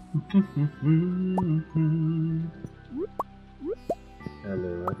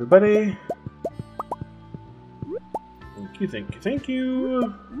 Hello, everybody. Thank you, thank you, thank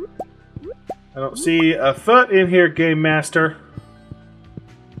you. I don't see a foot in here, Game Master.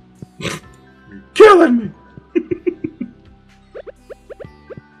 You're killing me!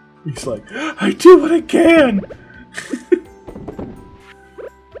 He's like, I do what I can!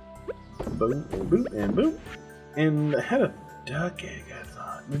 Boom, and boom, and boom. And I had a duck egg, I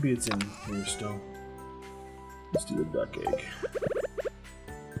thought. Maybe it's in here still. Let's do a duck egg.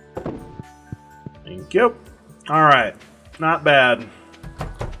 Thank you. Alright, not bad.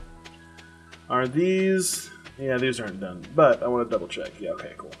 Are these... Yeah, these aren't done, but I want to double check. Yeah,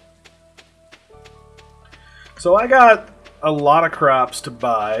 okay, cool. So I got a lot of crops to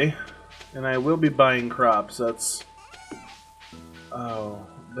buy, and I will be buying crops. That's... Oh,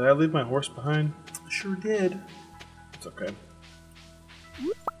 did I leave my horse behind? I sure did. It's okay.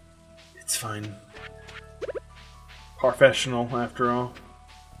 It's fine. Professional, after all.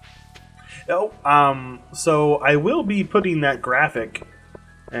 Oh, so I will be putting that graphic,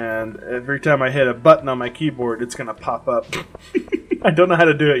 and every time I hit a button on my keyboard, it's gonna pop up. I don't know how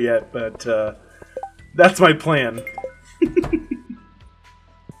to do it yet, but that's my plan.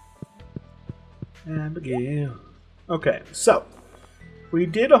 Abigail. Okay, so we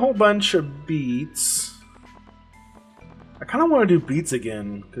did a whole bunch of beets. I kind of want to do beets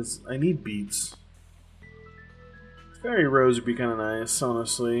again because I need beets. Fairy rose would be kind of nice,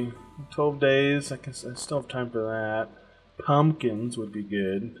 honestly. 12 days, I still have time for that. Pumpkins would be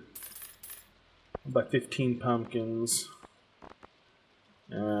good. About 15 pumpkins.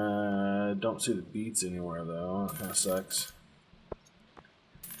 Don't see the beets anywhere though. That kind of sucks.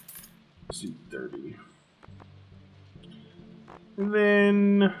 Let's do 30. And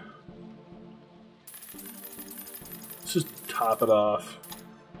then let's just top it off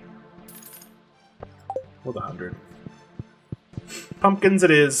with 100. Pumpkins it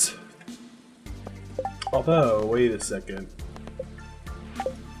is. Although, wait a second.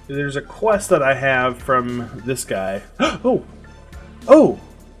 There's a quest that I have from this guy. Oh! Oh!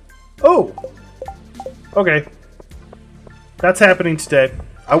 Oh! Okay. That's happening today.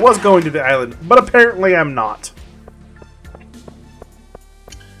 I was going to the island, but apparently I'm not.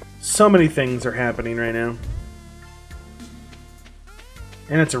 So many things are happening right now.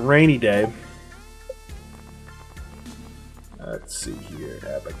 And it's a rainy day. Let's see here,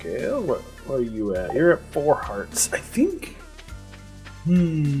 Abigail. What are you at? You're at 4 hearts, I think.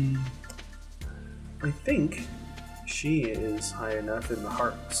 I think she is high enough in the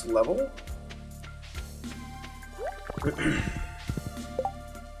hearts level.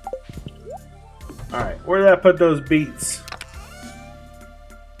 Alright, where did I put those beets?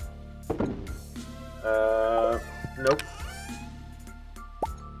 Nope.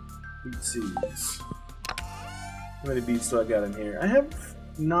 Beet seeds. How many beets do I got in here? I have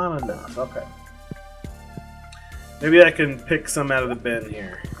not enough. Okay. Maybe I can pick some out of the bin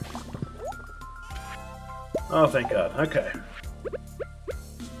here. Oh, thank God. Okay.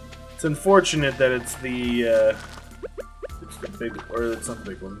 It's unfortunate that it's the big, or it's not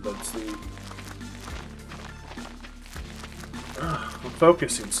the big one, but it's the... I'm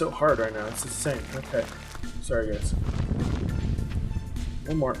focusing so hard right now. It's insane. Okay. Sorry, guys.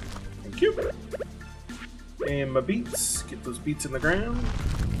 One more. Thank you. And my beets. Get those beets in the ground.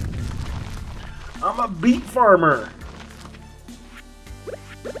 I'm a beet farmer.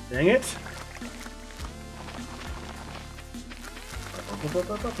 Dang it.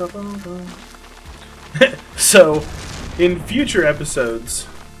 So, in future episodes,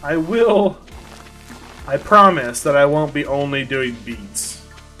 I promise that I won't be only doing beets.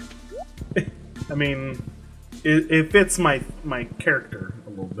 I mean, it fits my character a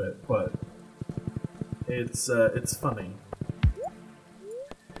little bit, but it's funny.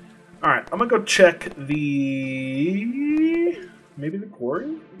 Alright, I'm gonna go check maybe the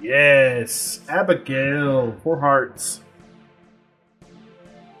quarry? Yes! Abigail! 4 hearts.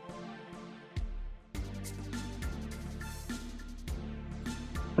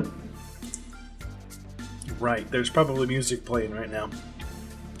 Right, there's probably music playing right now.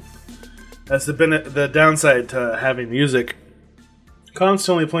 That's the downside to having music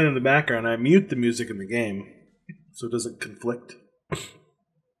constantly playing in the background. I mute the music in the game so it doesn't conflict.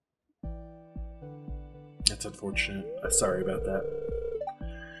 That's unfortunate. Sorry about that.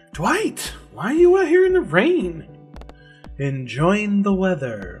 Dwight, why are you out here in the rain? Enjoying the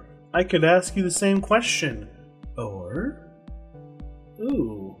weather. I could ask you the same question. Or...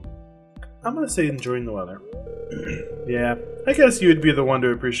 Ooh. I'm gonna say enjoying the weather. Yeah, I guess you would be the one to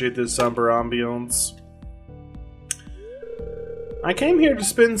appreciate this somber ambience. I came here to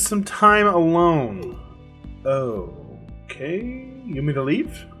spend some time alone. Okay, you want me to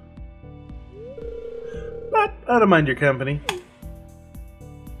leave? But I don't mind your company.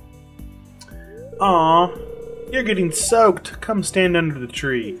 Aw, you're getting soaked. Come stand under the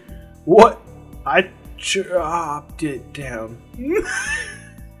tree. What? I chopped it down.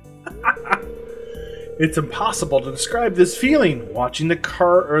 It's impossible to describe this feeling, watching the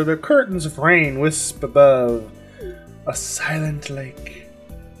curtains of rain wisp above a silent lake.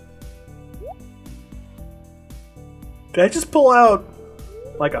 Did I just pull out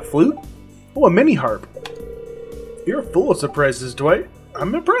like a flute? Oh, a mini harp. You're full of surprises, Dwight.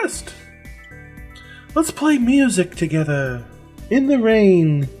 I'm impressed. Let's play music together in the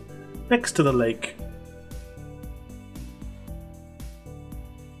rain next to the lake.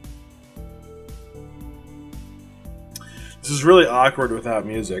 This is really awkward without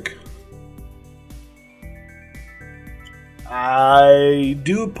music. I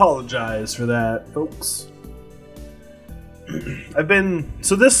do apologize for that, folks.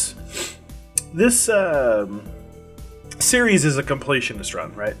 This series is a completionist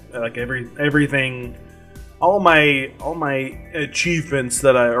run, right? Like everything, all my achievements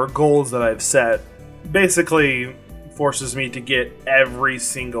or goals that I've set basically forces me to get every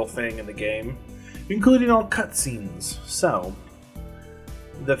single thing in the game, including all cutscenes. So,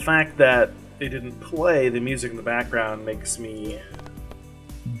 the fact that it didn't play the music in the background makes me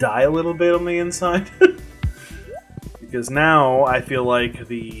die a little bit on the inside. Because now I feel like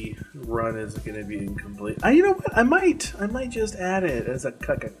the run is going to be incomplete. You know what? I might just add it as a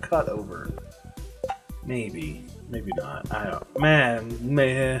cut over. Maybe not. I don't. Man,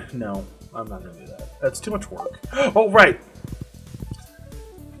 no, I'm not going to do that. That's too much work. Oh, right.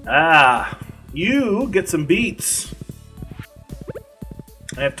 You get some beets.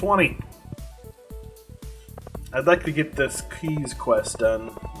 I have 20. I'd like to get this keys quest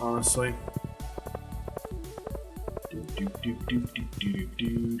done, honestly.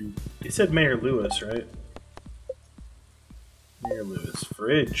 It said Mayor Lewis, right? Mayor Lewis.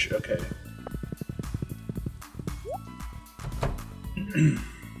 Forage. Okay.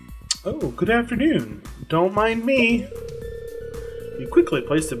 Oh, good afternoon. Don't mind me. You quickly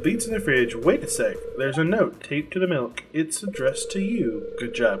place the beets in the fridge. Wait a sec. There's a note taped to the milk. It's addressed to you.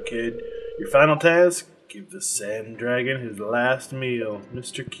 Good job, kid. Your final task? Give the sand dragon his last meal.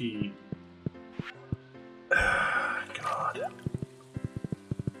 Mr. Key. God.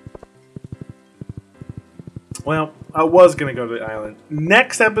 Well, I was going to go to the island.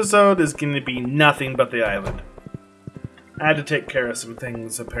 Next episode is going to be nothing but the island. I had to take care of some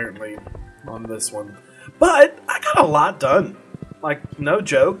things, apparently, on this one. But I got a lot done. Like, no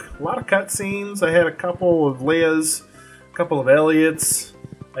joke. A lot of cutscenes. I had a couple of Leah's, a couple of Elliot's.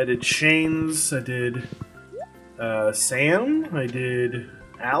 I did Shane's. I did Sam. I did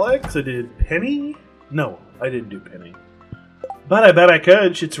Alex. I did Penny. No, I didn't do Penny. But I bet I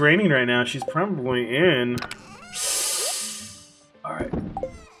could. It's raining right now. She's probably in. Alright.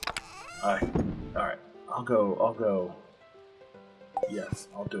 Alright. Alright. I'll go. Yes,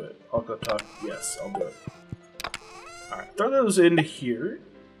 I'll do it. I'll go talk. Yes, I'll do it. Alright, throw those into here,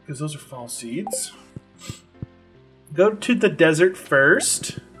 because those are fall seeds. Go to the desert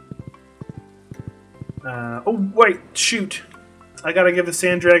first. Oh, wait, shoot. I gotta give the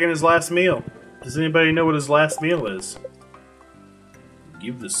sand dragon his last meal. Does anybody know what his last meal is?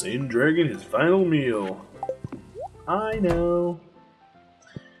 Give the sand dragon his final meal. I know.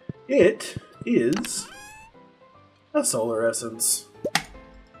 It is a solar essence.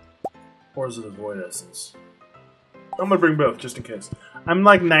 Or is it a void essence? I'm gonna bring both, just in case. I'm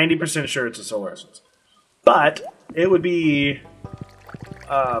like 90% sure it's a solar essence. But it would be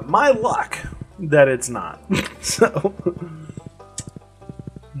my luck that it's not. So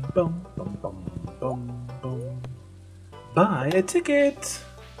bum, bum, bum, bum, bum. Buy a ticket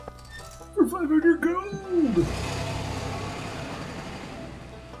for 500 gold.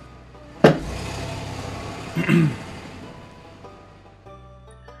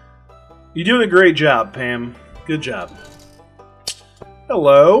 You're doing a great job, Pam. Good job.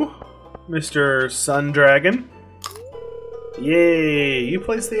 Hello, Mr. Sun Dragon. Yay! You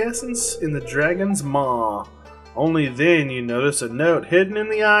place the essence in the dragon's maw. Only then you notice a note hidden in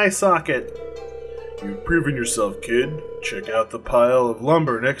the eye socket. You've proven yourself, kid. Check out the pile of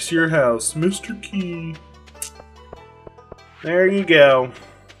lumber next to your house, Mr. Key. There you go.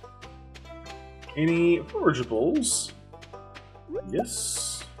 Any forageables? Yes.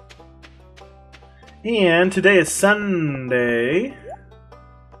 And today is Sunday,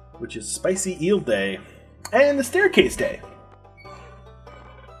 which is Spicy Eel Day, and the Staircase Day.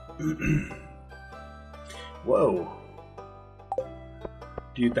 Whoa.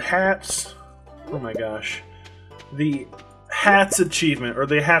 Dude, the hats. Oh my gosh. The hats achievement, or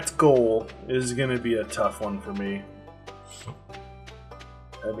the hats goal, is going to be a tough one for me.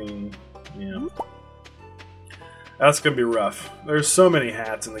 I mean, yeah. That's going to be rough. There's so many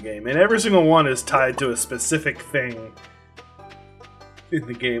hats in the game, and every single one is tied to a specific thing in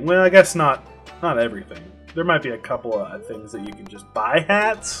the game. Well, I guess not everything. There might be a couple of things that you can just buy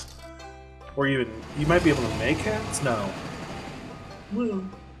hats, or even you might be able to make hats. No. Well,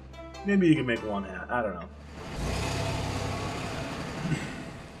 maybe you can make one hat. I don't know.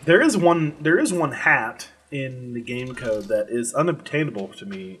 There is one hat in the game code that is unobtainable to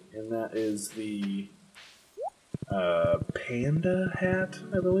me, and that is the panda hat,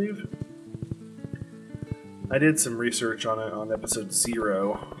 I believe. I did some research on it on episode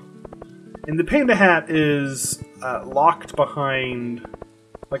 0. And the panda hat is locked behind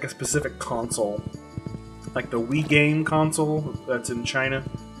like a specific console. Like the Wii game console that's in China.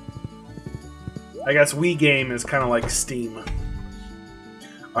 I guess Wii game is kind of like Steam.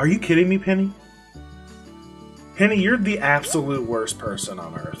 Are you kidding me, Penny? Penny, you're the absolute worst person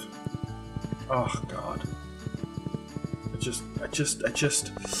on Earth. Oh, God. I just...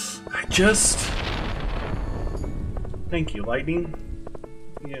 Thank you, Lightning.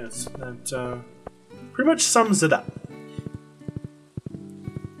 Yes, that pretty much sums it up.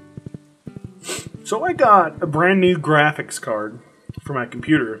 So I got a brand new graphics card for my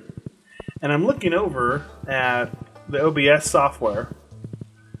computer, and I'm looking over at the OBS software,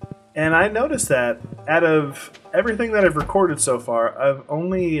 and I noticed that out of everything that I've recorded so far, I've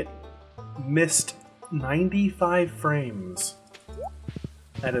only missed 95 frames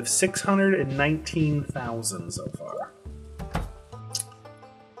out of 619,000 so far.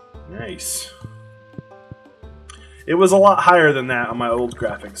 Nice. It was a lot higher than that on my old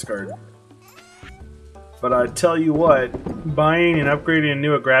graphics card. But I tell you what, buying and upgrading a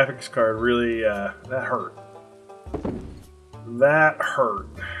new graphics card really, that hurt. That hurt.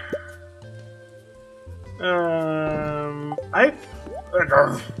 I'm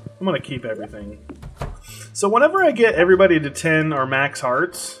gonna keep everything. So whenever I get everybody to 10 or max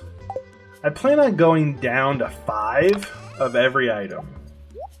hearts, I plan on going down to 5 of every item.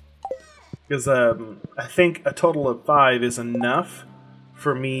 Because I think a total of 5 is enough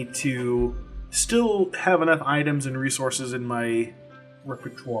for me to still have enough items and resources in my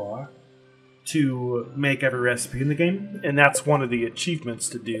repertoire to make every recipe in the game. And that's one of the achievements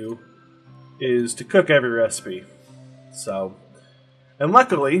to do, is to cook every recipe. So, and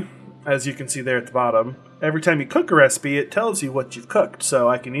luckily, as you can see there at the bottom, every time you cook a recipe, it tells you what you've cooked. So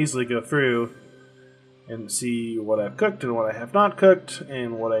I can easily go through and see what I've cooked and what I have not cooked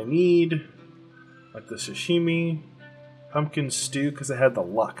and what I need. Like the sashimi, pumpkin stew, because I had the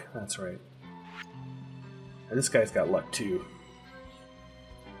luck. That's right. And this guy's got luck too.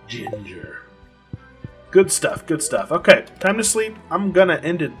 Ginger. Good stuff, good stuff. Okay, time to sleep. I'm gonna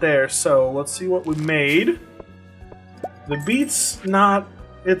end it there, so let's see what we made. The beet's not...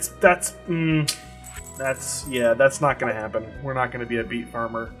 that's not gonna happen. We're not gonna be a beet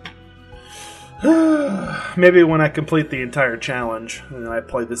farmer. Maybe when I complete the entire challenge and I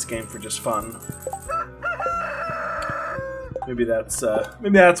play this game for just fun. Maybe that's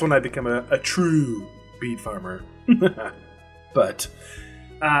when I become a true beet farmer. But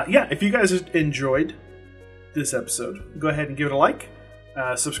yeah, if you guys enjoyed this episode, go ahead and give it a like.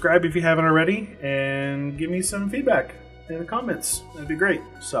 Subscribe if you haven't already, and give me some feedback in the comments. That'd be great.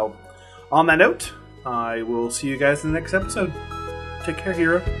 So, on that note, I will see you guys in the next episode. Take care,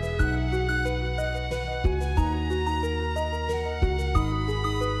 hero.